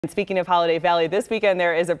And speaking of Holiday Valley, this weekend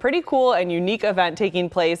there is a pretty cool and unique event taking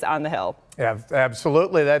place on the hill. Yeah,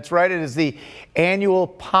 absolutely. That's right. It is the annual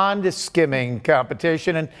pond skimming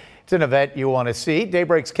competition, and it's an event you want to see.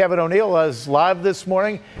 Daybreak's Kevin O'Neill is live this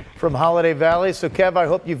morning from Holiday Valley. So, Kev, I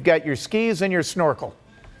hope you've got your skis and your snorkel.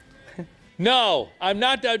 No, I'm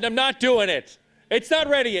not doing it. It's not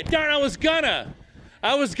ready yet. Darn, I was gonna,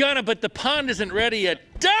 but the pond isn't ready yet.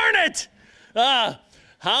 Darn it!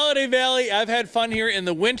 Holiday Valley, I've had fun here in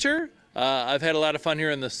the winter. I've had a lot of fun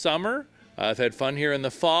here in the summer. I've had fun here in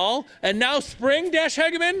the fall. And now spring, Dash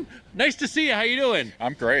Hegeman. Nice to see you. How you doing?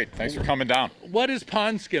 I'm great. Thanks for coming down. What is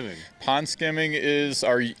pond skimming? Pond skimming is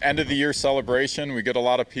our end of the year celebration. We get a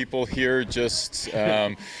lot of people here just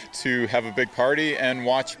to have a big party and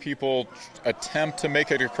watch people attempt to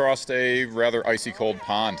make it across a rather icy cold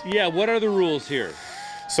pond. Yeah, what are the rules here?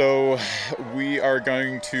 So we are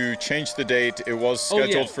going to change the date. It was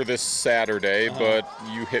scheduled for this Saturday, but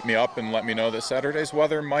you hit me up and let me know that Saturday's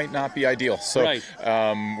weather might not be ideal. So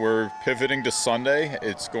we're pivoting to Sunday.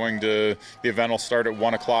 The event will start at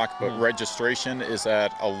 1 o'clock, but registration is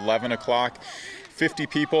at 11 o'clock. 50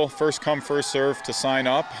 people, first come, first serve to sign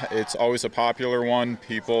up. It's always a popular one.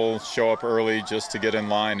 People show up early just to get in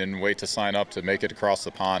line and wait to sign up to make it across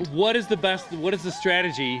the pond. What is the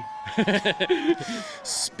strategy?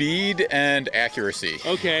 Speed and accuracy.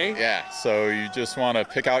 Okay. Yeah, so you just want to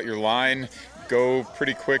pick out your line, go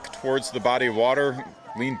pretty quick towards the body of water,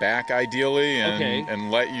 lean back ideally,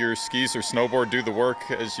 and let your skis or snowboard do the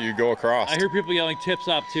work as you go across. I hear people yelling tips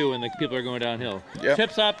up too when the people are going downhill. Yep.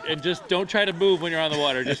 Tips up, and just don't try to move when you're on the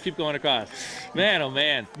water. Just keep going across. Man, oh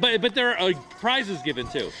man. But there are prizes given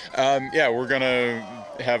too. Yeah, we're gonna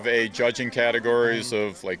have a judging categories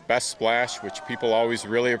of like best splash, which people always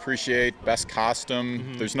really appreciate, best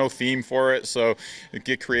costume. There's no theme for it, so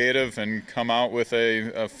get creative and come out with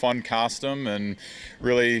a fun costume and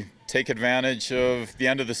really take advantage of the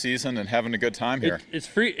end of the season and having a good time here. It's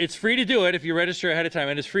free. It's free to do it if you register ahead of time,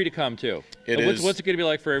 and it's free to come too. What's it going to be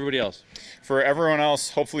like for everybody else? For everyone else,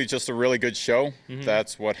 hopefully just a really good show.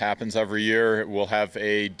 That's what happens every year. We'll have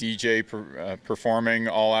a DJ performing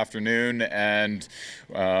all afternoon and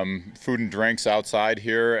food and drinks outside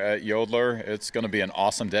here at Yodeler. It's going to be an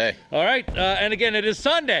awesome day. All right, and again, it is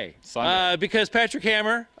Sunday. Because Patrick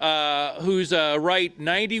Hammer, who's right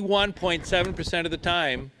 91.7% of the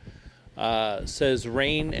time, says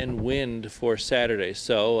rain and wind for Saturday.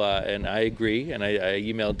 So, and I agree, and I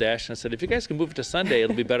emailed Dash and I said, if you guys can move it to Sunday,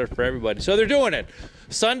 it'll be better for everybody. So they're doing it.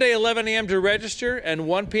 Sunday, 11 a.m. to register, and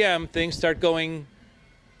 1 p.m. things start going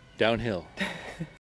downhill.